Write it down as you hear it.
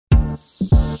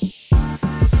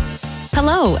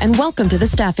Hello, and welcome to The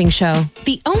Staffing Show,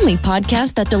 the only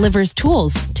podcast that delivers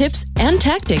tools, tips, and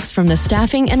tactics from the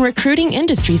staffing and recruiting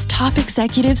industry's top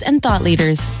executives and thought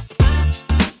leaders.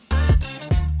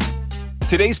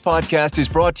 Today's podcast is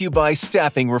brought to you by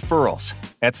Staffing Referrals.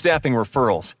 At Staffing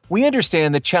Referrals, we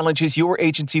understand the challenges your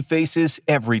agency faces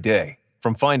every day.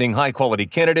 From finding high-quality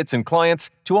candidates and clients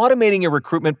to automating your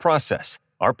recruitment process,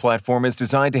 our platform is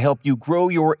designed to help you grow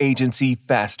your agency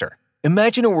faster.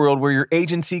 Imagine a world where your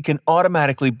agency can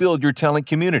automatically build your talent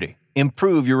community,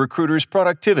 improve your recruiters'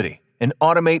 productivity, and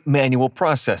automate manual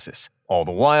processes, all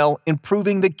the while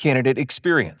improving the candidate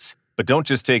experience. But don't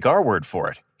just take our word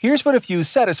for it. Here's what a few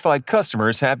satisfied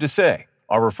customers have to say.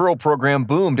 Our referral program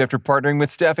boomed after partnering with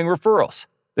Staffing Referrals.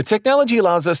 The technology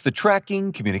allows us the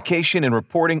tracking, communication, and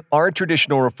reporting our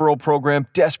traditional referral program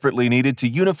desperately needed to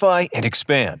unify and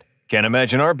expand. Can't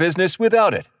imagine our business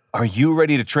without it. Are you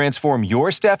ready to transform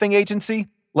your staffing agency?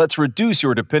 Let's reduce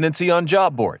your dependency on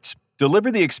job boards,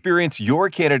 deliver the experience your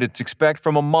candidates expect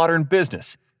from a modern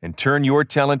business, and turn your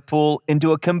talent pool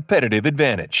into a competitive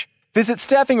advantage. Visit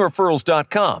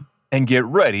staffingreferrals.com and get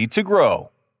ready to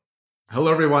grow. Hello,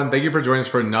 everyone. Thank you for joining us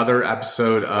for another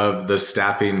episode of The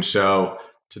Staffing Show.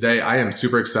 Today, I am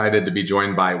super excited to be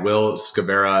joined by Will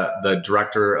Skowyra, the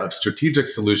Director of Strategic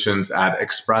Solutions at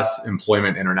Express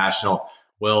Employment International.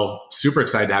 Will, super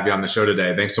excited to have you on the show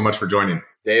today. Thanks so much for joining.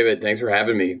 David, thanks for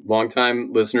having me.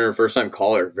 Long-time listener, first-time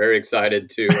caller. Very excited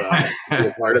to be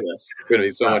a part of this. It's going to be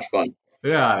so much fun.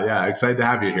 Yeah. Excited to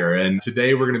have you here. And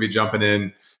today we're going to be jumping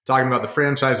in, talking about the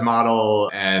franchise model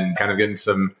and kind of getting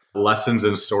some lessons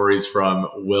and stories from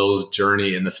Will's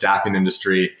journey in the staffing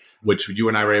industry, which you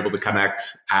and I were able to connect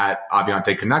at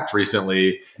Aviante Connect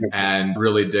recently and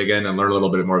really dig in and learn a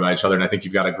little bit more about each other. And I think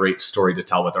you've got a great story to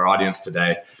tell with our audience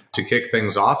today. To kick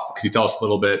things off, could you tell us a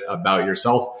little bit about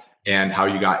yourself and how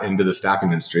you got into the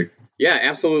staffing industry? Yeah,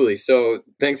 absolutely. So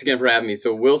thanks again for having me.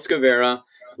 So Will Skowyra,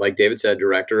 like David said,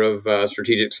 Director of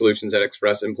Strategic Solutions at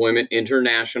Express Employment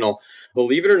International.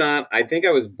 Believe it or not, I think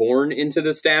I was born into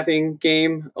the staffing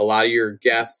game. A lot of your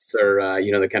guests are,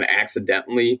 they kind of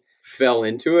accidentally fell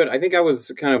into it. I think I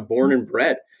was kind of born and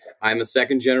bred. I'm a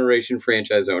second generation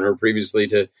franchise owner previously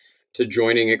to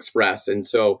joining Express. And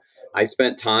so I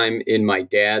spent time in my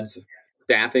dad's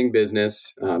staffing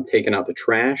business, taking out the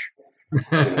trash,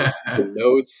 the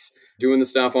notes, doing the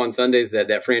stuff on Sundays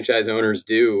that franchise owners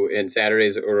do and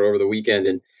Saturdays or over the weekend,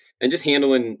 and just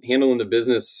handling the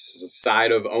business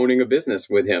side of owning a business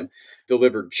with him.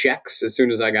 Delivered checks as soon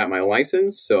as I got my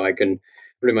license, so I can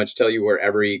pretty much tell you where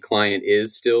every client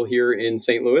is still here in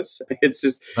St. Louis. It's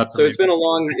just It's been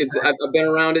I've been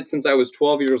around it since I was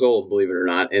 12 years old, believe it or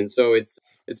not, and so it's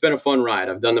been a fun ride.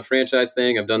 I've done the franchise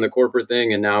thing, I've done the corporate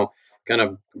thing, and now kind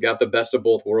of got the best of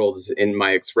both worlds in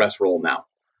my Express role now.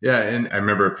 Yeah, and I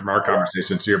remember from our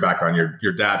conversation, so your background,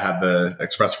 your dad had the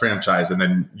Express franchise, and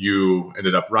then you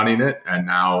ended up running it, and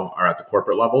now are at the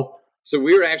corporate level. So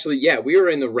we were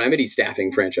in the Remedy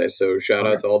staffing franchise. So shout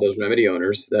out to all those Remedy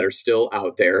owners that are still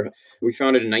out there. We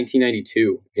founded in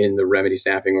 1992 in the Remedy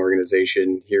staffing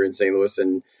organization here in St. Louis,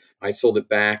 and I sold it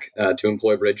back to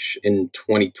EmployBridge in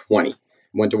 2020.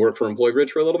 Went to work for EmployBridge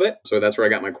for a little bit. So that's where I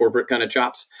got my corporate kind of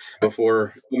chops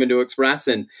before coming to Express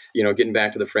and, getting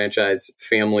back to the franchise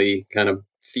family kind of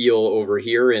feel over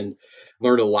here, and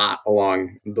learned a lot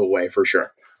along the way for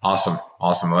sure. Awesome.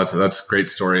 Well, that's a great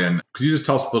story. And could you just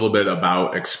tell us a little bit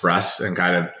about Express and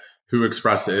kind of who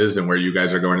Express is and where you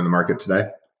guys are going in the market today?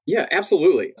 Yeah,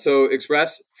 absolutely. So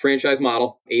Express franchise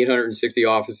model, 860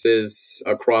 offices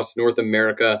across North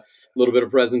America, a little bit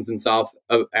of presence in South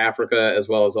Africa as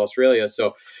well as Australia.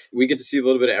 So we get to see a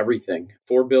little bit of everything.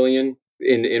 $4 billion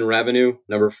in revenue,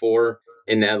 number 4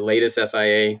 in that latest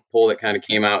SIA poll that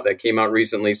came out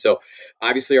recently. So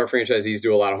obviously our franchisees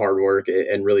do a lot of hard work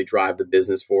and really drive the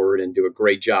business forward and do a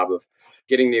great job of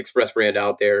getting the Express brand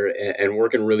out there and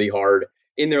working really hard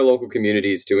in their local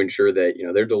communities to ensure that,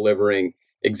 they're delivering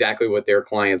exactly what their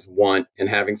clients want and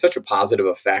having such a positive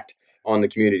effect on the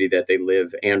community that they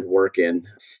live and work in.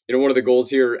 One of the goals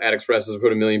here at Express is to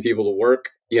put 1 million people to work.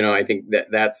 I think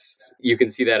that's you can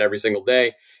see that every single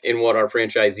day in what our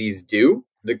franchisees do.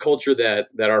 The culture that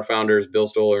our founders, Bill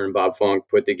Stoller and Bob Funk,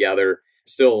 put together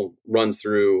still runs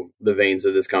through the veins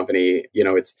of this company.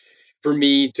 It's for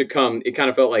me to come, it kind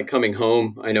of felt like coming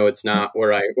home. I know it's not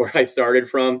where I started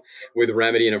from with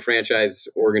Remedy and a franchise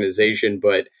organization,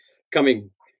 but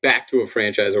coming back to a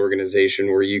franchise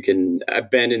organization where I've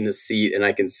been in the seat and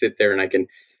I can sit there and I can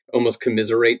almost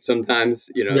commiserate sometimes,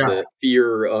 the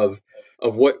fear of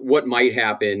of what might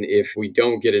happen if we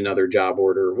don't get another job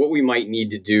order, what we might need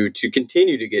to do to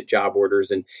continue to get job orders,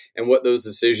 and what those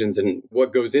decisions and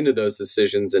what goes into those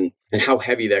decisions, and how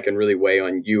heavy that can really weigh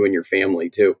on you and your family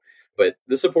too. But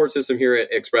the support system here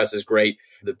at Express is great.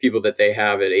 The people that they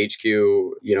have at HQ,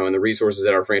 and the resources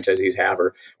that our franchisees have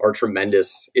are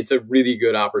tremendous. It's a really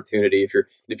good opportunity. If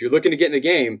you're looking to get in the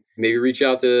game, maybe reach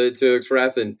out to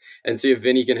Express and see if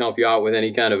Vinny can help you out with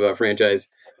any kind of a franchise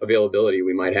availability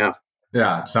we might have.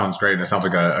 Yeah, it sounds great. And it sounds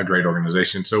like a great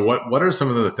organization. So what are some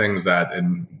of the things that,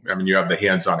 and I mean, you have the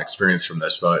hands-on experience from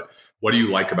this, but what do you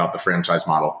like about the franchise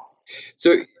model?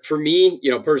 So for me,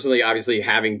 personally, obviously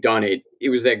having done it, it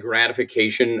was that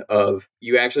gratification of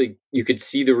you could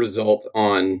see the result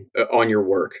on your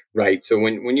work, right? So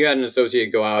when you had an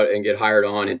associate go out and get hired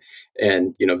on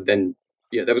and then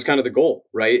that was kind of the goal,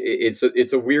 right?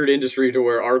 It's a weird industry to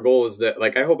where our goal is that,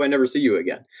 like, I hope I never see you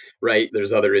again, right?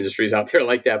 There's other industries out there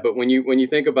like that. But when you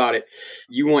think about it,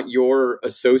 you want your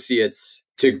associates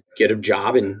to get a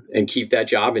job and keep that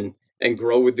job and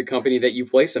grow with the company that you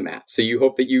place them at. So you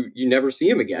hope that you never see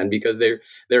them again because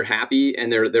they're happy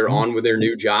and they're on with their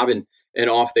new job and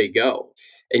off they go.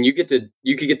 And you could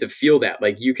get to feel that,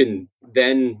 like, you can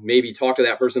then maybe talk to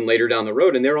that person later down the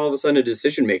road and they're all of a sudden a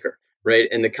decision maker, right?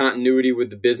 And the continuity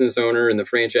with the business owner and the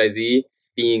franchisee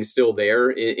being still there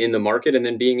in the market, and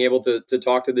then being able to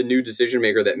talk to the new decision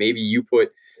maker that maybe you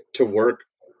put to work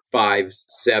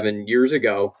 5-7 years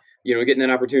ago, getting that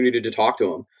opportunity to talk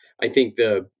to them. I think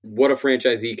what a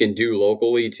franchisee can do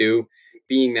locally too,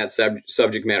 being that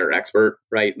subject matter expert,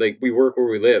 right? Like, we work where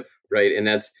we live, right? And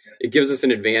it gives us an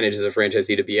advantage as a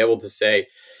franchisee to be able to say,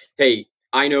 hey,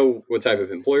 I know what type of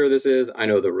employer this is. I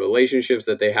know the relationships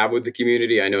that they have with the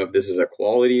community. I know if this is a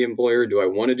quality employer. Do I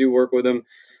want to do work with them?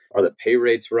 Are the pay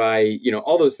rates right?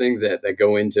 All those things that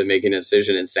go into making a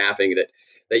decision and staffing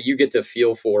that you get to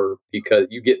feel for, because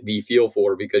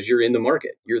you're in the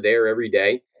market. You're there every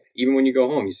day. Even when you go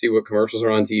home, you see what commercials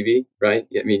are on TV, right?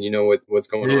 I mean, what's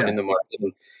going on in the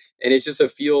market. And it's just a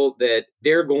feel that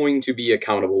they're going to be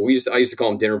accountable. I used to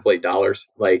call them dinner plate dollars.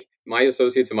 Like, my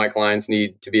associates and my clients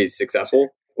need to be successful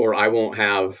or I won't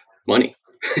have money.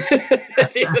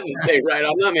 At the end of the day, right?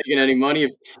 I'm not making any money.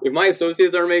 If my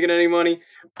associates aren't making any money,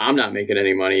 I'm not making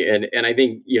any money. And I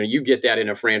think, you get that in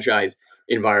a franchise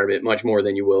environment much more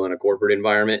than you will in a corporate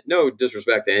environment. No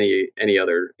disrespect to any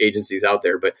other agencies out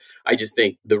there, but I just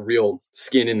think the real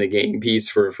skin in the game piece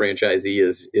for a franchisee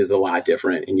is a lot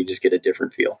different, and you just get a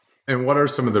different feel. And what are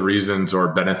some of the reasons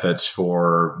or benefits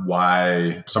for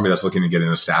why somebody that's looking to get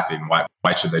into staffing,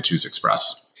 why should they choose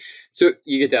Express? So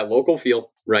you get that local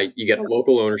feel, right? You get a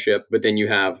local ownership, but then you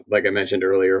have, like I mentioned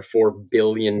earlier, a $4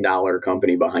 billion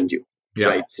company behind you,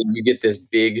 right? So you get this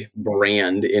big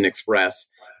brand in Express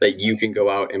that you can go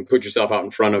out and put yourself out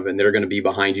in front of, and they're going to be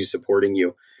behind you, supporting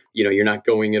you. You're not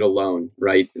going it alone,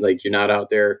 right? Like, you're not out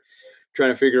there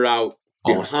trying to figure out,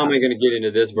 how am I going to get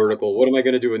into this vertical? What am I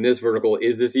going to do in this vertical?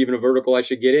 Is this even a vertical I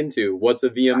should get into? What's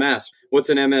a VMS? What's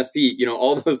an MSP?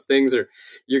 All those things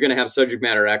you're going to have subject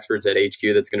matter experts at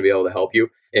HQ that's going to be able to help you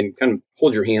and kind of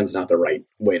hold your hands, not the right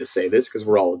way to say this because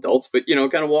we're all adults, but,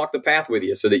 kind of walk the path with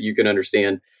you so that you can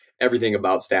understand everything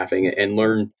about staffing and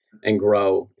learn and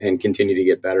grow and continue to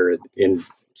get better in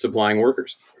supplying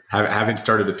workers. Having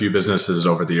started a few businesses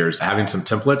over the years, having some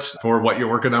templates for what you're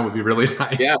working on would be really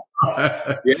nice. Yeah.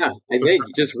 I think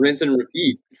just rinse and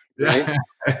repeat. Right?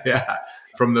 Yeah.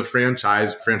 From the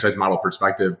franchise model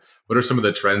perspective, what are some of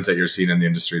the trends that you're seeing in the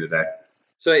industry today?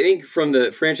 So I think from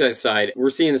the franchise side,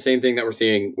 we're seeing the same thing that we're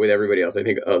seeing with everybody else. I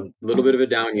think a little bit of a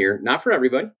down year, not for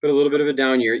everybody, but a little bit of a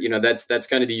down year. That's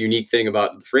kind of the unique thing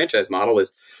about the franchise model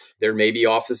is there may be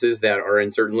offices that are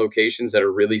in certain locations that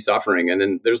are really suffering. And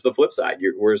then there's the flip side.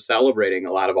 We're celebrating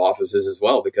a lot of offices as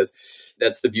well, because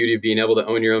that's the beauty of being able to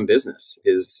own your own business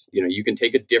is, you can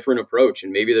take a different approach,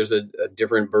 and maybe there's a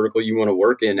different vertical you want to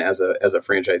work in as a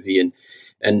franchisee.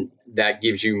 And that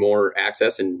gives you more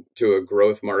access into a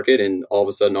growth market. And all of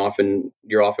a sudden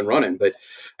you're off and running. But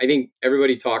I think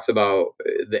everybody talks about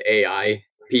the AI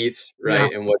piece,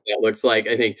 right? Yeah. And what that looks like.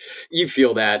 I think you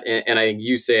feel that. And I think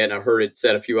you say it, and I've heard it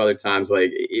said a few other times, like,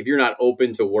 if you're not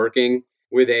open to working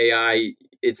with AI,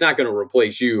 it's not going to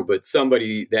replace you, but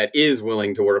somebody that is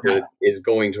willing to work with is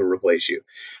going to replace you.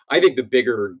 I think the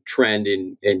bigger trend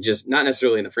in just not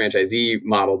necessarily in the franchisee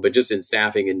model, but just in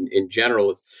staffing in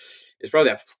general, it's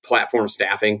probably that platform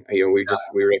staffing. We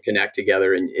were at Connect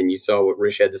together, and you saw what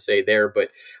Rich had to say there. But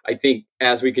I think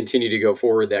as we continue to go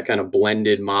forward, that kind of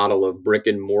blended model of brick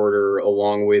and mortar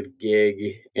along with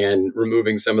gig, and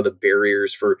removing some of the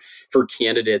barriers for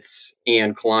candidates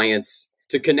and clients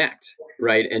to connect,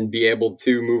 right, and be able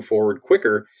to move forward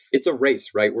quicker. It's a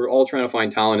race, right? We're all trying to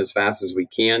find talent as fast as we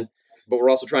can, but we're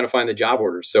also trying to find the job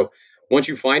orders. So once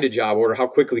you find a job order, how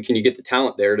quickly can you get the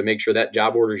talent there to make sure that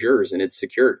job order is yours and it's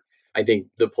secured? I think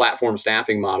the platform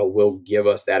staffing model will give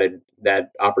us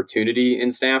that opportunity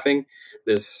in staffing.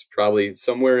 There's probably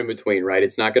somewhere in between, right?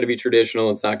 It's not going to be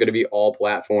traditional. It's not going to be all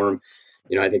platform.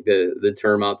 I think the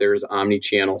term out there is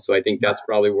omni-channel. So I think that's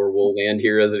probably where we'll land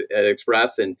here at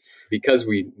Express. And because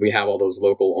we have all those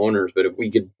local owners, but if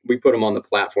we put them on the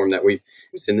platform that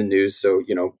it's in the news. So,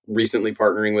 recently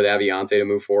partnering with Aviante to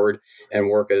move forward and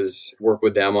work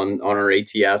with them on our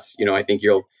ATS, I think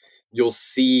you'll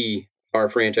see our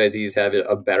franchisees have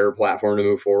a better platform to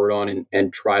move forward on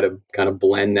and try to kind of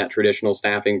blend that traditional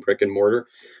staffing brick and mortar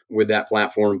with that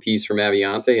platform piece from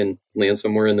Aviante and land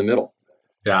somewhere in the middle.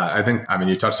 Yeah,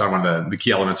 you touched on one of the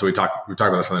key elements. So we talked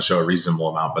about this on the show a reasonable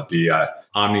amount, but the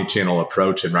omni-channel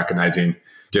approach and recognizing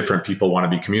different people want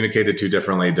to be communicated to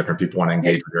differently. Different people want to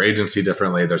engage with your agency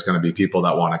differently. There's going to be people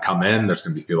that want to come in. There's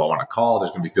going to be people that want to call.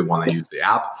 There's going to be people that want to use the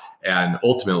app. And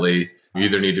ultimately, you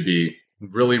either need to be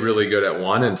really, really good at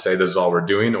one and say, this is all we're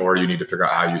doing, or you need to figure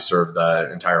out how you serve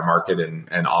the entire market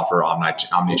and offer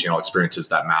omni-channel experiences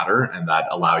that matter and that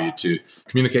allow you to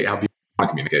communicate how people want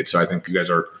to communicate. So I think you guys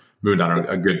are moving down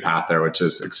a good path there, which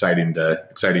is exciting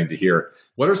to hear.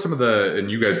 What are some of and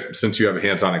you guys, since you have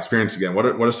hands-on experience again, what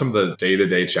are some of the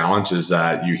day-to-day challenges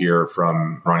that you hear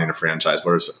from running a franchise?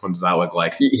 What does that look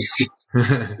like?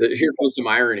 Here comes some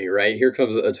irony, right? Here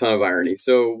comes a ton of irony.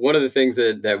 So one of the things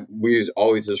that we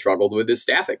always have struggled with is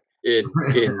staffing as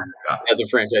a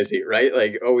franchisee, right?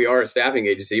 Like, we are a staffing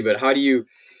agency, but how do you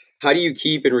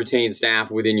keep and retain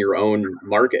staff within your own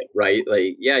market, right?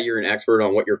 Like, yeah, you're an expert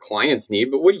on what your clients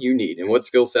need, but what do you need and what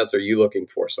skill sets are you looking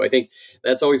for? So I think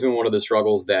that's always been one of the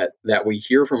struggles that we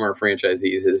hear from our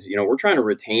franchisees is, we're trying to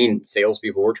retain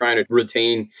salespeople. We're trying to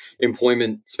retain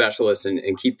employment specialists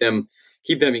and keep them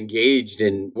engaged.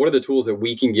 And what are the tools that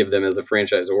we can give them as a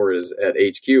franchisor at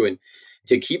HQ and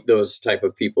to keep those type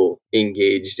of people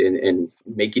engaged and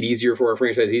make it easier for our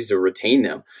franchisees to retain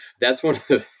them. That's one of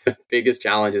the biggest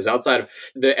challenges outside of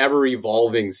the ever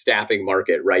evolving staffing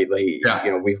market, right? Like,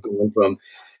 we've gone from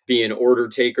being order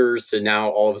takers to now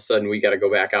all of a sudden we got to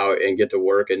go back out and get to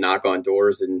work and knock on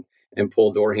doors and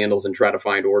pull door handles and try to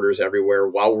find orders everywhere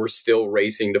while we're still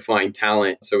racing to find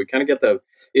talent. So we kind of get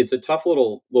it's a tough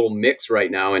little mix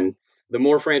right now. And the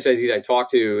more franchisees I talk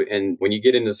to, and when you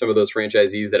get into some of those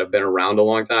franchisees that have been around a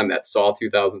long time, that saw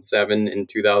 2007 and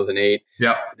 2008,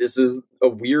 this is a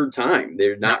weird time.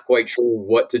 They're not quite sure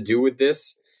what to do with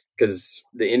this because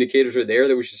the indicators are there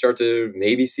that we should start to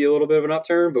maybe see a little bit of an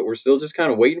upturn, but we're still just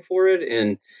kind of waiting for it.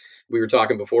 And we were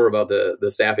talking before about the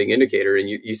staffing indicator, and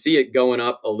you see it going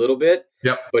up a little bit,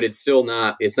 but it's still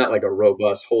not like a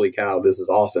robust, holy cow, this is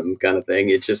awesome kind of thing.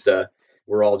 It's just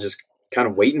we're all just kind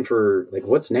of waiting for like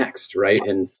what's next, right?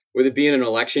 And with it being an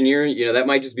election year, that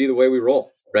might just be the way we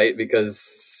roll, right?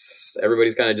 Because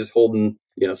everybody's kind of just holding,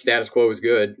 status quo is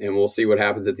good, and we'll see what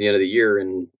happens at the end of the year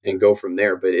and go from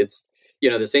there. But it's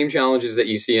the same challenges that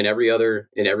you see in every other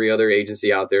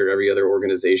agency out there, every other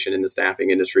organization in the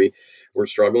staffing industry. We're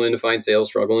struggling to find sales,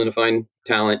 struggling to find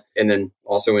talent, and then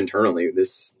also internally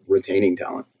this retaining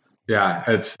talent. Yeah,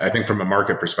 I think from a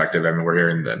market perspective, we're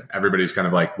hearing that everybody's kind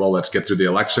of like, well, let's get through the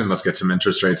election. Let's get some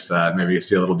interest rates that maybe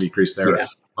see a little decrease there. Yeah.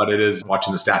 But it is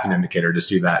watching the staffing indicator to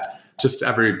see that just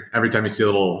every time you see a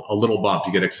little bump,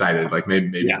 you get excited. Like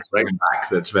maybe it's coming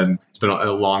back. It's been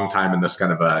a long time in this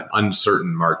kind of an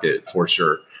uncertain market for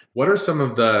sure. What are some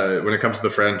of when it comes to the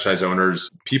franchise owners,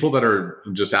 people that are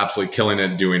just absolutely killing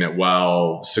it, doing it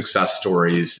well, success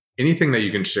stories? Anything that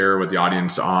you can share with the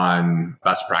audience on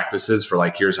best practices for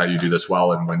like, here's how you do this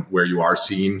well and where you are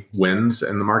seeing wins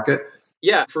in the market?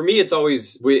 Yeah, for me, it's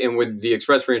always, and with the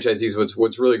Express franchisees,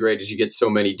 what's really great is you get so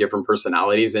many different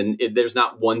personalities and there's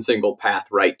not one single path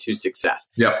right to success.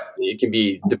 Yeah, it can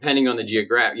be depending on the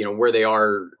geographic, where they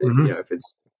are, if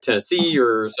it's Tennessee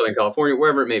or Southern California,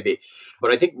 wherever it may be.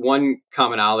 But I think one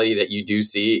commonality that you do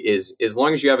see is as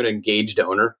long as you have an engaged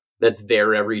owner that's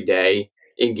there every day,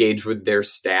 engaged with their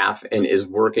staff and is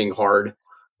working hard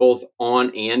both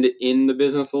on and in the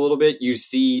business a little bit, you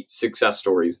see success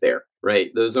stories there,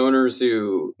 right? Those owners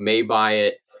who may buy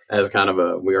it as kind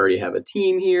of we already have a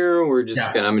team here. I'm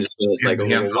just gonna like a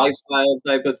little lifestyle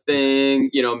type of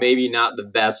thing, maybe not the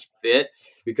best fit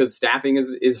because staffing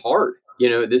is hard.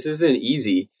 This isn't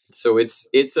easy. So it's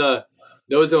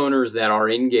those owners that are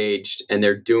engaged and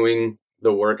they're doing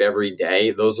the work every day.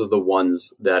 Those are the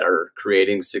ones that are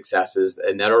creating successes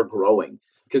and that are growing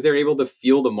because they're able to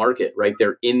feel the market, right?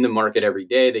 They're in the market every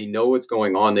day. They know what's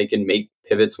going on. They can make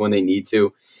pivots when they need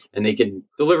to, and they can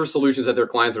deliver solutions that their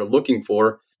clients are looking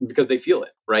for because they feel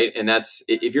it, right? And that's,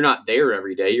 if you're not there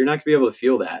every day, you're not gonna be able to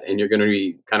feel that. And you're going to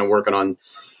be kind of working on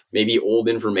maybe old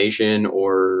information,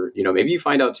 or, maybe you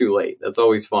find out too late. That's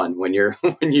always fun when you're,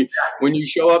 when you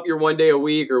show up your one day a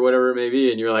week or whatever it may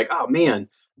be, and you're like, oh man,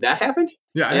 that happened.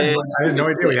 Yeah, I had no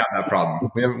idea we had that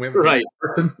problem. We haven't right.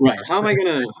 How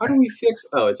do we fix?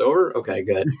 Oh, it's over. Okay,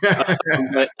 good.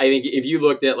 But I think if you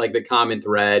looked at like the common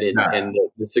thread and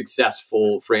the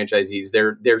successful franchisees,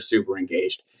 they're super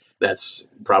engaged. That's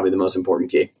probably the most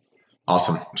important key.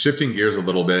 Awesome. Shifting gears a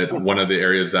little bit, one of the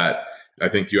areas that I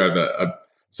think you have a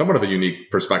somewhat of a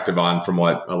unique perspective on from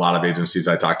what a lot of agencies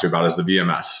I talk to about is the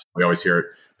VMS. We always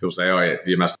hear people say, oh, yeah,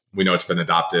 VMS, we know it's been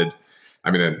adopted.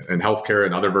 I mean, in healthcare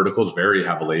and other verticals very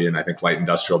heavily, and I think light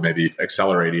industrial may be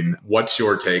accelerating. What's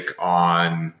your take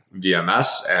on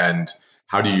VMS, and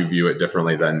how do you view it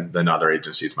differently than other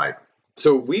agencies might?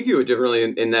 So we view it differently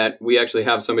in that we actually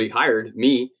have somebody hired,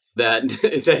 me, that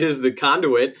is the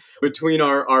conduit between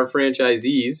our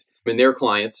franchisees and their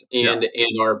clients and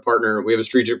our partner. We have a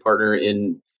strategic partner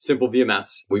in Simple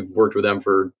VMS. We've worked with them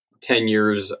for 10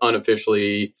 years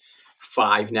unofficially,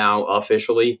 5 now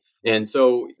officially. And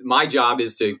so my job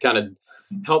is to kind of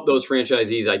help those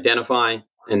franchisees identify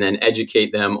and then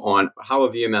educate them on how a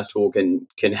VMS tool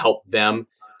can help them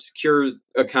secure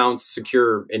accounts,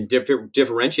 secure and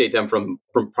differentiate them from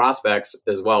prospects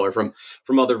as well, or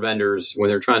from other vendors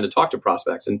when they're trying to talk to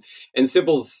prospects. And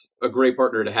Simple's a great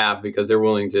partner to have because they're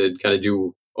willing to kind of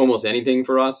do almost anything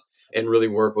for us and really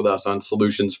work with us on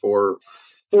solutions for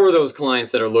those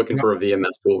clients that are looking for a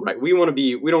VMS tool, right? We don't want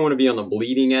to be on the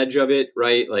bleeding edge of it,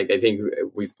 right? Like I think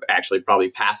we've actually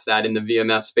probably passed that in the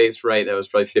VMS space, right? That was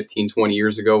probably 15, 20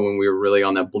 years ago when we were really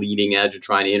on that bleeding edge of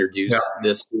trying to introduce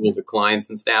this tool to clients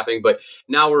and staffing. But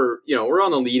now we're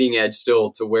on the leading edge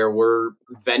still to where we're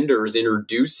vendors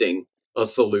introducing a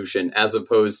solution as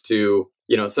opposed to,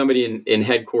 somebody in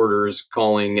headquarters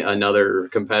calling another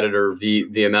competitor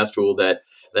VMS tool that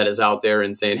is out there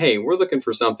and saying, hey, we're looking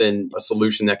for a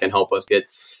solution that can help us get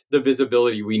the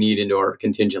visibility we need into our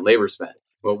contingent labor spend.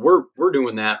 Well, we're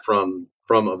doing that from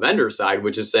a vendor side,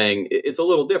 which is saying it's a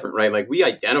little different, right? Like we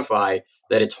identify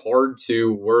that it's hard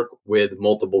to work with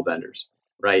multiple vendors,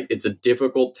 right? It's a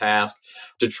difficult task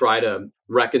to try to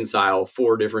reconcile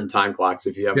 4 different time clocks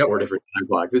if you have 4 different time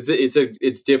clocks.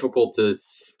 It's difficult to.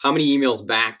 How many emails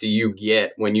back do you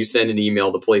get when you send an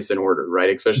email to place an order, right?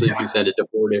 Especially if you send it to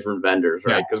 4 different vendors,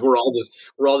 right? Because we're all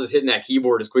just hitting that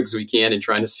keyboard as quick as we can and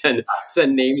trying to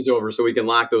send names over so we can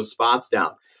lock those spots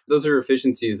down. Those are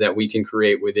efficiencies that we can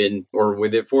create with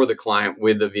it for the client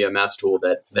with the VMS tool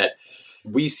that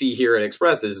we see here at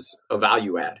Express is a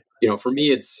value add. For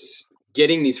me, it's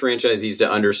getting these franchisees to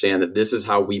understand that this is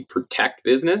how we protect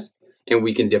business and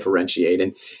we can differentiate.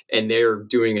 And they're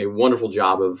doing a wonderful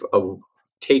job of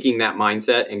taking that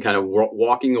mindset and kind of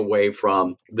walking away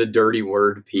from the dirty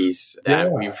word piece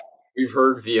that we've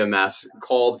heard VMS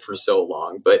called for so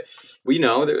long. But we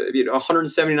know that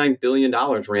 $179 billion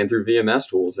ran through VMS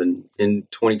tools in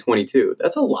 2022.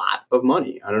 That's a lot of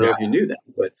money. I don't know if you knew that,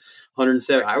 but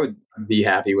I would be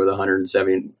happy with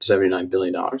 $179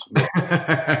 billion.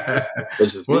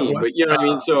 Which is me, but you know what I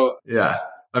mean? So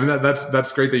I mean,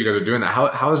 that's great that you guys are doing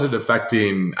that. How is it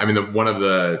affecting? I mean, one of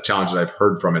the challenges I've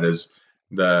heard from it is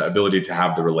the ability to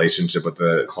have the relationship with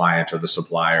the client or the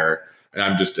supplier.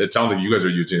 And it sounds like you guys are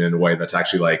using it in a way that's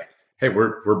actually like, hey,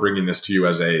 we're bringing this to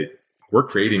you we're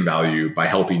creating value by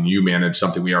helping you manage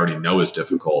something we already know is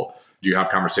difficult. Do you have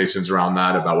conversations around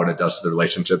that about what it does to the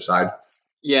relationship side?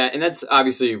 Yeah. And that's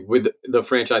obviously with the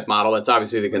franchise model, that's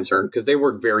obviously the concern because they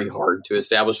work very hard to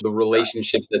establish the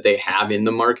relationships that they have in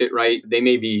the market, right? They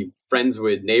may be friends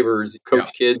with neighbors,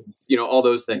 coach kids, all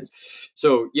those things.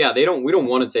 So we don't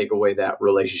want to take away that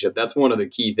relationship. That's one of the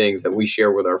key things that we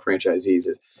share with our franchisees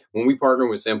is when we partner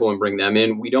with Simple and bring them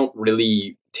in, we don't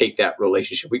really take that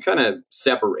relationship. We kind of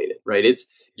separate it, right?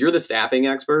 You're the staffing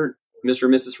expert, Mr.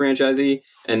 and Mrs. Franchisee,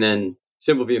 and then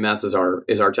Simple VMS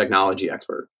is our technology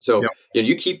expert. So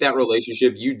you keep that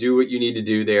relationship, you do what you need to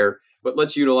do there, but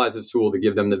let's utilize this tool to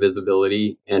give them the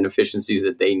visibility and efficiencies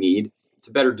that they need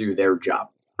to better do their job.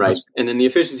 Right. And then the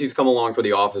efficiencies come along for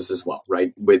the office as well,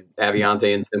 right? With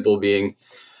Aviante and Simple being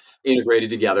integrated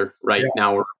together right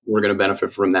now, we're going to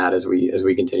benefit from that as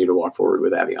we continue to walk forward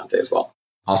with Aviante as well.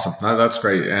 Awesome. That's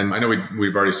great. And I know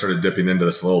we've already started dipping into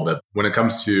this a little bit. When it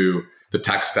comes to the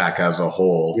tech stack as a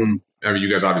whole, I mean, you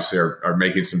guys obviously are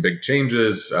making some big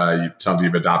changes. It sounds like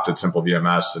you've adopted Simple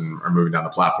VMS and are moving down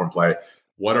the platform play.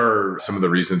 What are some of the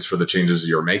reasons for the changes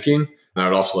you're making? And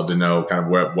I'd also love to know kind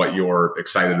of what you're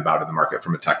excited about in the market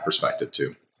from a tech perspective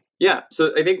too. Yeah.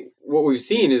 So I think what we've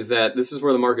seen is that this is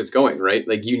where the market's going, right?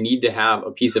 Like you need to have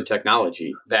a piece of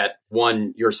technology that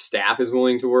one, your staff is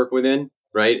willing to work within,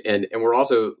 right? And we're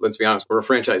also, let's be honest, we're a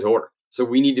franchisor. So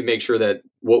we need to make sure that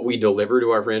what we deliver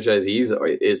to our franchisees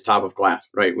is top of class,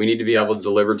 right? We need to be able to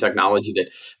deliver technology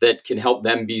that can help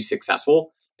them be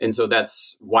successful. And so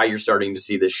that's why you're starting to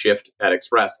see this shift at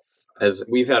Express, as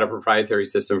we've had a proprietary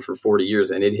system for 40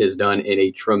 years, and it has done a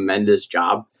tremendous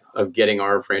job of getting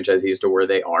our franchisees to where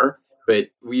they are. But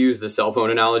we use the cell phone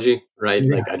analogy, right?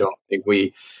 Yeah. Like, I don't think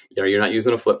you're not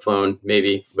using a flip phone,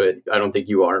 maybe, but I don't think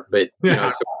you are. But, so,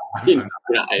 I didn't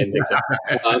think so.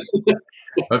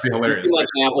 That'd be hilarious. You seem like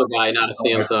an Apple guy, not a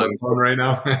Samsung. Phone right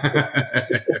now.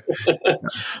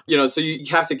 So you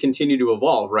have to continue to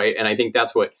evolve, right? And I think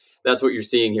that's what you're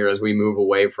seeing here as we move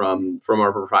away from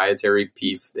our proprietary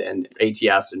piece and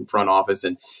ATS and front office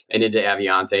and into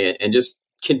Aviante and just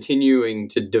continuing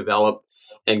to develop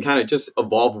and kind of just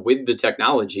evolve with the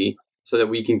technology so that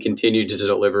we can continue to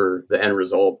deliver the end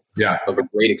result of a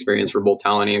great experience for both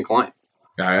talent and client.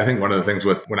 Yeah, I think one of the things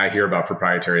when I hear about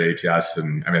proprietary ATS,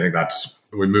 and I think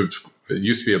it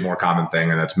used to be a more common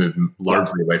thing, and that's moved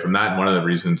largely away from that. And one of the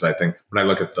reasons I think when I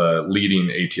look at the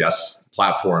leading ATS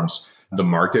platforms, the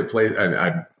marketplace,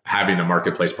 I'm having a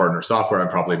marketplace partner software, I'm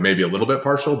probably maybe a little bit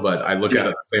partial, but I look at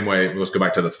it the same way. Let's go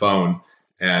back to the phone.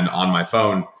 And on my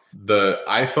phone, the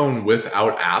iPhone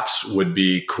without apps would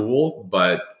be cool,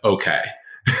 but okay.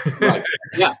 Right.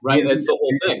 Yeah, right. That's the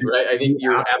whole thing, right? I think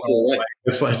you're absolutely right.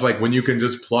 It's like when you can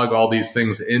just plug all these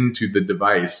things into the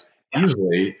device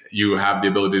easily, you have the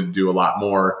ability to do a lot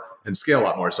more and scale a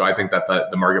lot more. So I think that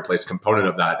the marketplace component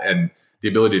of that and the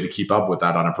ability to keep up with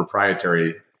that on a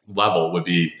proprietary level would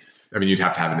be, you'd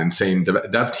have to have an insane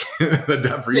dev team. You have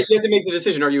to make the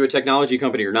decision, are you a technology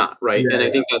company or not, right? Yeah, and I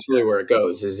think that's really where it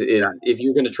goes, is if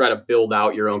you're going to try to build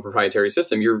out your own proprietary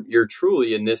system, you're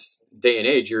truly, in this day and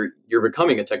age, you're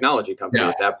becoming a technology company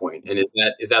at that point. And is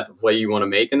that the play you want to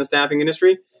make in the staffing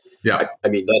industry? Yeah.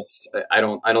 I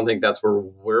don't think that's where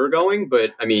we're going,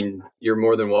 but you're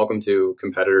more than welcome to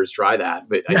competitors try that.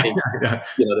 But I think,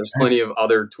 there's plenty of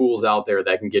other tools out there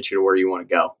that can get you to where you want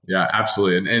to go. Yeah,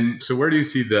 absolutely. And so where do you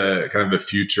see the kind of the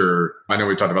future? I know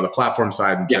we talked about the platform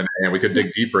side and we could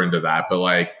dig deeper into that,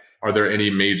 but are there any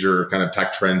major kind of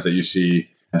tech trends that you see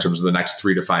in terms of the next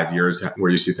 3 to 5 years where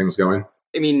you see things going?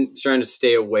 Trying to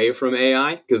stay away from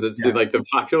AI because it's like the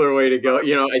popular way to go.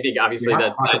 I think obviously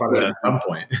that's about it at some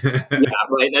point.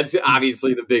 Right. That's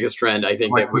obviously the biggest trend. I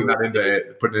think putting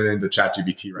it into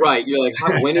ChatGPT. Right. You're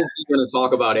like, when is he going to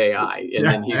talk about AI? And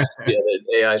then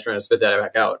AI is trying to spit that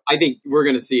back out. I think we're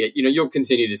going to see it. You'll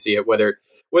continue to see it, whether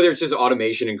it's just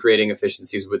automation and creating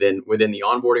efficiencies within the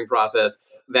onboarding process.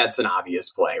 That's an obvious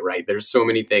play, right? There's so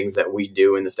many things that we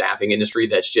do in the staffing industry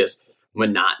that's just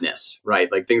monotonous,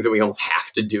 right? Like things that we almost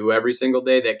have to do every single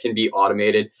day that can be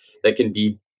automated, that can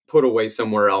be put away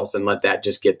somewhere else and let that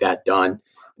just get that done.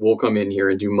 We'll come in here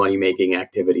and do money-making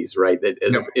activities, right? That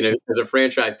as a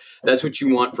franchise, that's what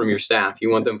you want from your staff. You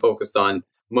want them focused on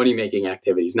money-making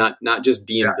activities, not just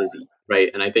being busy, right?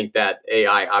 And I think that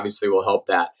AI obviously will help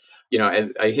that.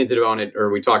 As I hinted on it,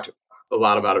 or we talked a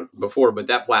lot about it before, but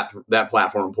that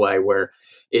platform play where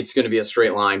it's going to be a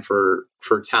straight line for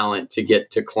talent to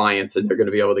get to clients and they're going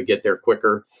to be able to get there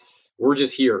quicker. We're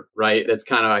just here, right? That's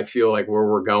kind of, I feel like where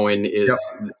we're going is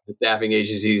the staffing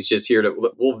agencies just here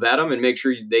we'll vet them and make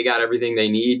sure they got everything they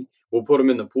need. We'll put them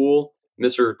in the pool.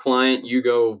 Mr. Client, you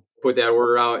go put that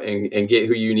order out and get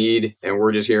who you need. And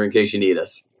we're just here in case you need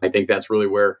us. I think that's really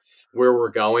where we're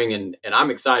going. And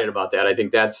I'm excited about that. I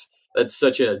think that's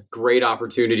such a great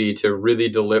opportunity to really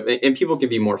deliver, and people can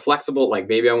be more flexible. Like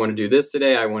maybe I want to do this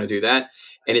today. I want to do that.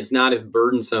 And it's not as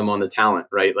burdensome on the talent,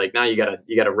 right? Like now you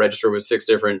gotta register with six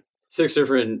different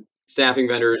staffing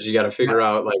vendors. You got to figure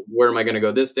out where am I going to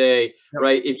go this day,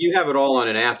 right? If you have it all on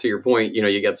an app, to your point,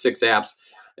 you got 6 apps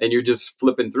and you're just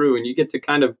flipping through and you get to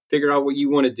kind of figure out what you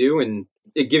want to do. And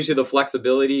it gives you the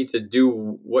flexibility to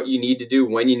do what you need to do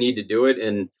when you need to do it.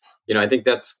 And, I think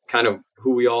that's kind of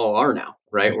who we all are now.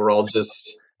 Right. We're all just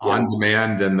on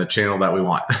demand and the channel that we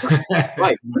want.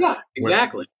 Right. Yeah,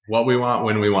 exactly. What we want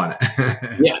when we want it.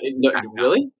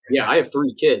 Really? Yeah. I have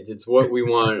 3 kids. It's what we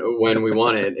want when we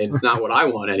want it. It's not what I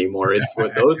want anymore. It's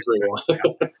what those 3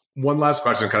 want. One last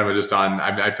question, kind of just on,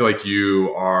 I feel like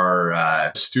you are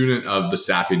a student of the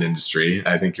staffing industry.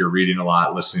 I think you're reading a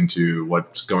lot, listening to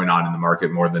what's going on in the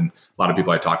market more than a lot of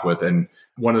people I talk with. And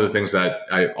one of the things that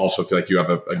I also feel like you have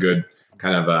a good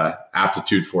kind of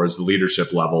aptitude for is the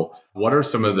leadership level. What are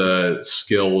some of the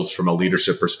skills from a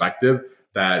leadership perspective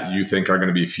that you think are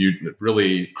going to be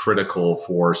really critical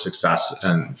for success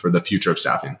and for the future of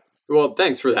staffing? Well,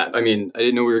 thanks for that. I mean, I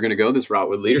didn't know we were going to go this route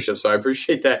with leadership, so I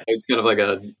appreciate that. It's kind of like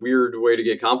a weird way to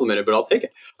get complimented, but I'll take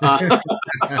it.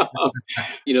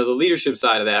 The leadership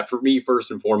side of that, for me,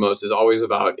 first and foremost, is always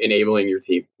about enabling your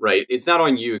team, right? It's not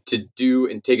on you to do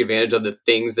and take advantage of the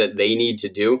things that they need to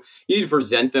do. You need to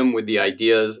present them with the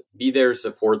ideas, be there,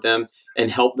 support them,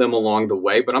 and help them along the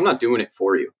way. But I'm not doing it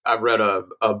for you. I've read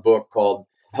a book called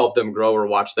Help Them Grow or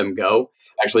Watch Them Go.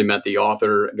 Actually met the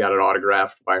author, got it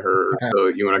autographed by her. So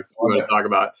you want to talk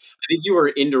about, I think you were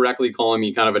indirectly calling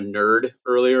me kind of a nerd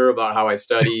earlier about how I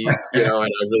study, and I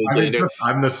really did.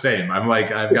 I'm the same. I'm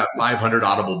like, I've got 500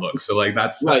 Audible books. So like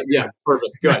that's right. Yeah.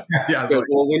 Perfect. Good. Yeah. Good.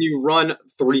 Well, when you run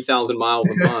 3,000 miles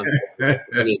a month,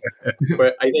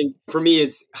 but I think for me,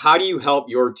 it's how do you help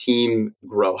your team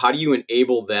grow? How do you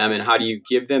enable them and how do you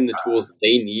give them the tools that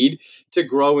they need to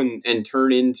grow and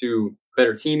turn into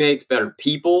better teammates, better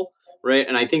people? Right.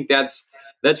 And I think that's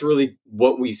really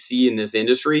what we see in this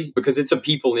industry because it's a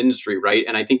people industry. Right.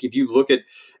 And I think if you look at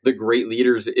the great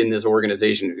leaders in this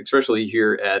organization, especially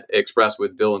here at Express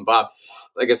with Bill and Bob,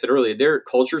 like I said earlier, their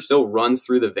culture still runs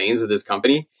through the veins of this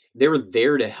company. They were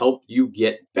there to help you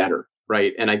get better.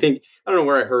 Right. And I think, I don't know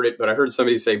where I heard it, but I heard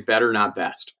somebody say better, not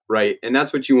best. Right. And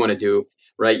that's what you want to do.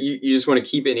 Right. You just want to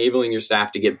keep enabling your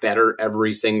staff to get better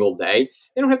every single day.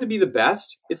 They don't have to be the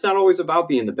best. It's not always about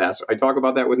being the best. I talk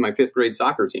about that with my 5th grade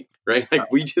soccer team, right?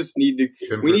 Like we just need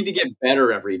to get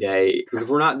better every day because if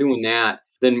we're not doing that,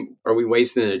 then are we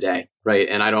wasting a day, right?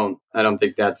 And I don't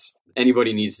think that's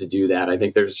anybody needs to do that. I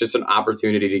think there's just an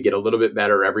opportunity to get a little bit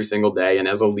better every single day. And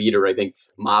as a leader, I think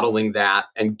modeling that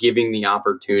and giving the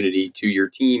opportunity to your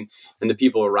team and the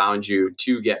people around you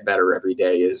to get better every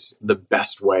day is the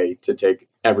best way to take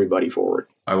everybody forward.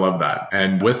 I love that.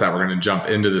 And with that, we're going to jump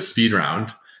into the speed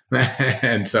round.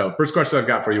 And so first question I've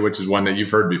got for you, which is one that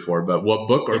you've heard before, but what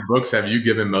book or books have you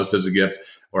given most as a gift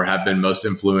or have been most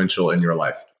influential in your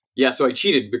life? Yeah, so I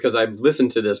cheated because I've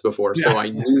listened to this before, so I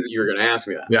knew that you were going to ask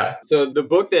me that. Yeah. So the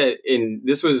book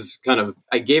this was kind of,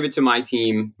 I gave it to my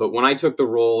team, but when I took the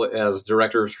role as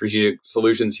Director of Strategic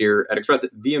Solutions here at Express,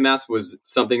 VMS was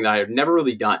something that I had never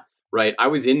really done, right? I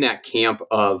was in that camp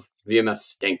of VMS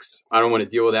stinks. I don't want to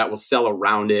deal with that. We'll sell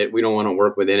around it. We don't want to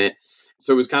work within it.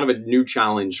 So it was kind of a new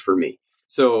challenge for me.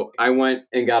 So I went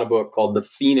and got a book called The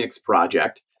Phoenix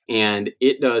Project, and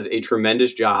it does a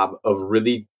tremendous job of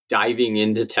really diving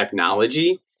into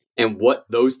technology and what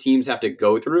those teams have to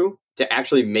go through to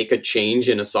actually make a change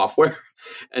in a software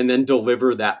and then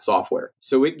deliver that software.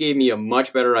 So it gave me a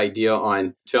much better idea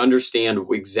to understand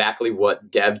exactly what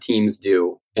dev teams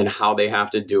do and how they have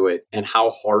to do it and how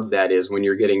hard that is when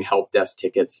you're getting help desk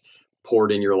tickets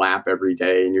poured in your lap every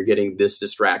day and you're getting this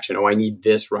distraction. Oh, I need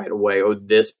this right away. Oh,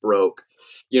 this broke.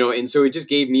 And so it just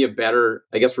gave me a better,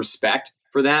 I guess, respect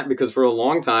for that because for a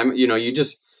long time, you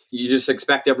just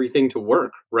expect everything to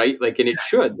work, right? Like, and it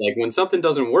should. Like when something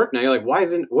doesn't work, now you're like,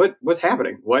 what's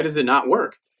happening? Why does it not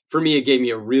work? For me, it gave me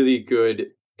a really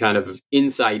good kind of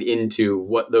insight into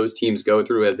what those teams go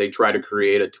through as they try to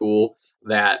create a tool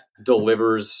that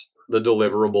delivers the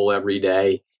deliverable every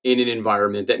day in an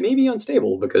environment that may be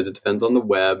unstable because it depends on the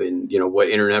web and, what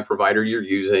internet provider you're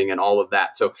using and all of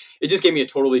that. So it just gave me a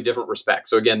totally different respect.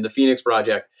 So again, the Phoenix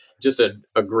Project, just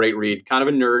a great read, kind of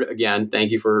a nerd. Again,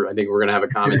 thank you I think we're going to have a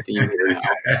common theme here now,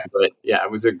 but yeah,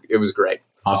 it was great.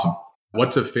 Awesome.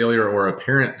 What's a failure or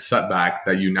apparent setback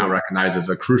that you now recognize as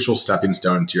a crucial stepping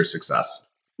stone to your success?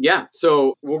 Yeah.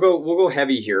 So we'll go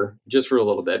heavy here just for a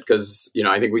little bit because,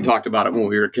 I think we talked about it when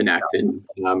we were connecting.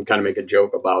 Kind of make a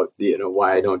joke about,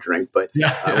 why I don't drink, but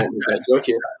I won't make that joke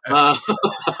here.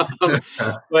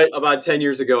 But about 10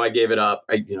 years ago, I gave it up.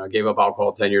 I gave up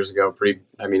alcohol 10 years ago.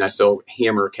 I still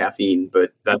hammer caffeine,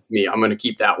 but that's me. I'm going to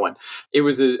keep that one. It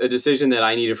was a decision that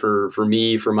I needed for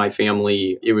me, for my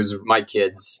family. It was my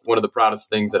kids. One of the proudest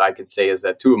things that I could say is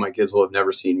that 2 of my kids will have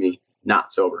never seen me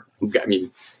not sober.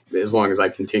 As long as I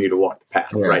continue to walk the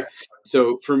path, right?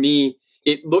 So for me,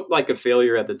 it looked like a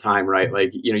failure at the time, right? Like,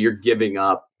 you're giving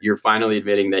up, you're finally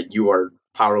admitting that you are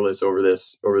powerless over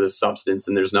this substance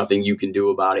and there's nothing you can do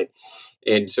about it.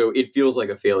 And so it feels like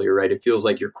a failure, right? It feels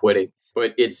like you're quitting,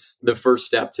 but it's the first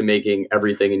step to making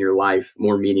everything in your life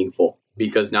more meaningful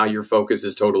because now your focus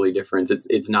is totally different.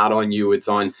 It's not on you, it's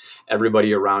on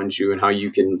everybody around you and how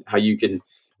you can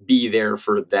be there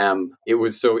for them. It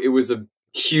was a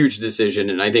huge decision.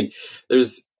 And I think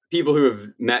there's people who have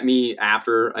met me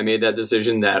after I made that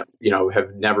decision that,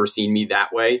 have never seen me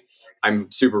that way.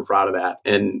 I'm super proud of that.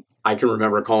 And I can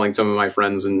remember calling some of my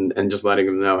friends and just letting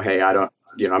them know, hey,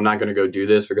 I'm not going to go do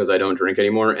this because I don't drink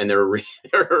anymore. And their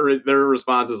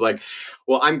response is like,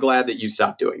 well, I'm glad that you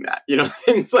stopped doing that.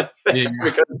 Things like that. Yeah.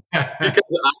 because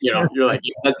you're like,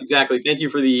 that's exactly. Thank you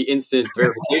for the instant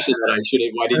verification that I should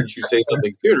have. Why didn't you say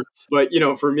something sooner? But,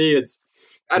 for me,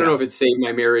 I don't know if it saved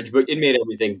my marriage, but it made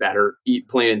everything better,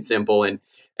 plain and simple.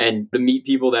 And to meet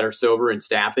people that are sober in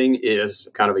staffing is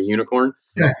kind of a unicorn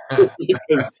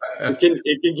because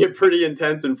it can get pretty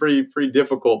intense and pretty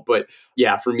difficult. But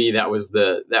yeah, for me, that was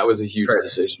a huge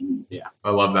decision. Yeah. I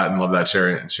love that and love that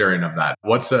sharing of that.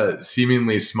 What's a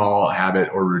seemingly small habit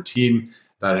or routine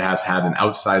that has had an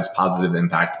outsized positive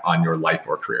impact on your life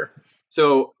or career?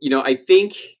 So, I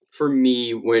think for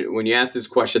me, when you ask this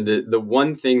question, the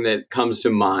one thing that comes to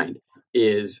mind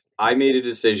is I made a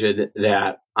decision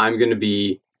that I'm going to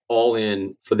be all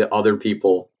in for the other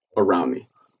people around me,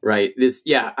 right?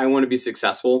 I want to be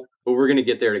successful, but we're going to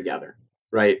get there together,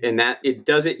 right? And that it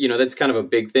doesn't, that's kind of a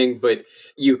big thing, but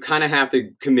you kind of have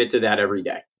to commit to that every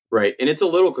day, right? And it's a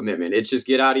little commitment. It's just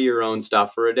get out of your own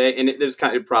stuff for a day. And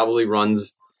it probably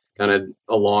runs kind of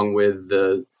along with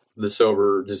the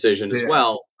sober decision as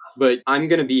well. But I'm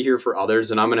going to be here for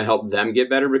others and I'm going to help them get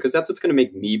better because that's what's going to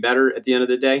make me better at the end of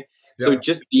the day. Yeah. So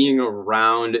just being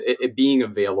around, being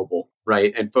available,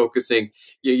 right? And focusing,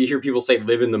 you hear people say,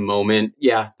 live in the moment.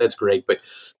 Yeah, that's great. But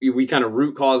we kind of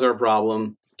root cause our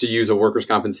problem, to use a workers'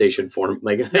 compensation format.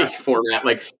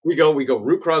 Like we go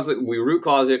root cause it. We root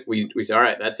cause it. We say, all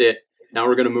right, that's it. Now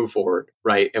we're going to move forward,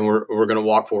 right? And we're going to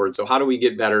walk forward. So how do we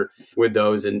get better with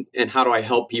those? And how do I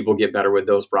help people get better with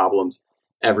those problems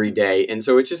every day? And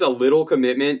so it's just a little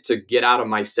commitment to get out of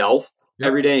myself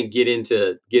every day and get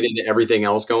into everything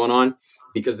else going on,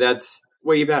 because that's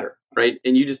way better, right?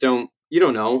 And you don't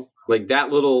know, like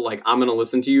that little, like, I'm going to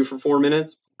listen to you for 4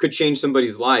 minutes could change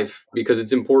somebody's life because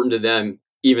it's important to them,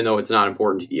 even though it's not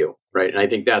important to you, right? And I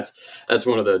think that's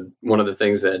one of the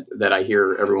things that I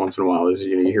hear every once in a while is,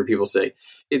 you hear people say,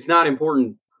 it's not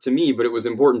important to me, but it was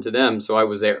important to them, so I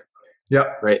was there.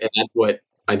 Yeah. Right. And that's what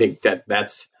I think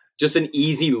that's just an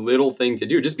easy little thing to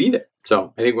do. Just be there.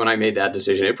 So I think when I made that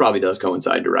decision, it probably does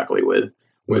coincide directly with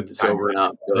sobering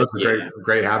up. That's a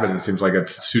great habit. And it seems like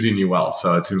it's suiting you well.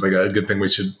 So it seems like a good thing we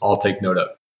should all take note of.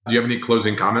 Do you have any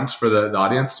closing comments for the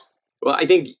audience? Well, I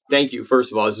think, thank you.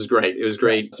 First of all, this is great. It was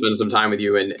great spending some time with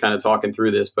you and kind of talking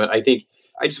through this. But I think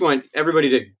I just want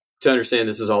everybody to understand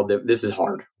this is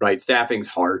hard, right? Staffing's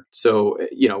hard. So,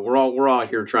 we're all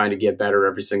here trying to get better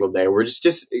every single day. We're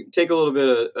just take a little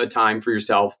bit of time for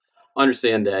yourself.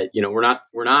 Understand that, we're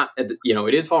not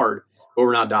it is hard, but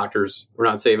we're not doctors. We're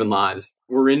not saving lives.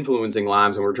 We're influencing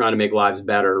lives and we're trying to make lives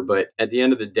better. But at the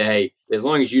end of the day, as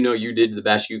long as you did the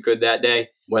best you could that day,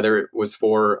 whether it was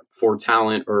for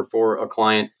talent or for a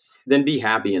client, then be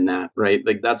happy in that, right?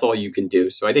 Like that's all you can do.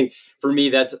 So I think for me,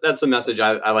 that's the message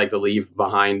I like to leave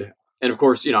behind. And of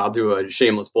course, I'll do a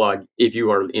shameless plug. If you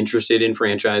are interested in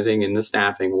franchising in the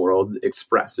staffing world,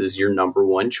 Express is your number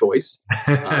one choice.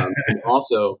 And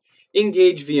also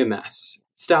engage VMS.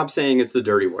 Stop saying it's the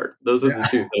dirty word. Those are the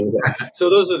two things. So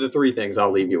those are the three things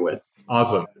I'll leave you with.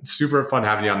 Awesome. Super fun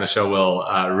having you on the show, Will.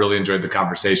 Really enjoyed the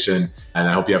conversation and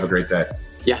I hope you have a great day.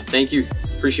 Yeah, thank you.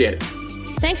 Appreciate it.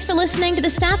 Thanks for listening to The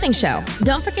Staffing Show.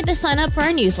 Don't forget to sign up for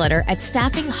our newsletter at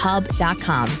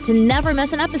staffinghub.com to never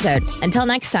miss an episode. Until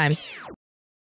next time.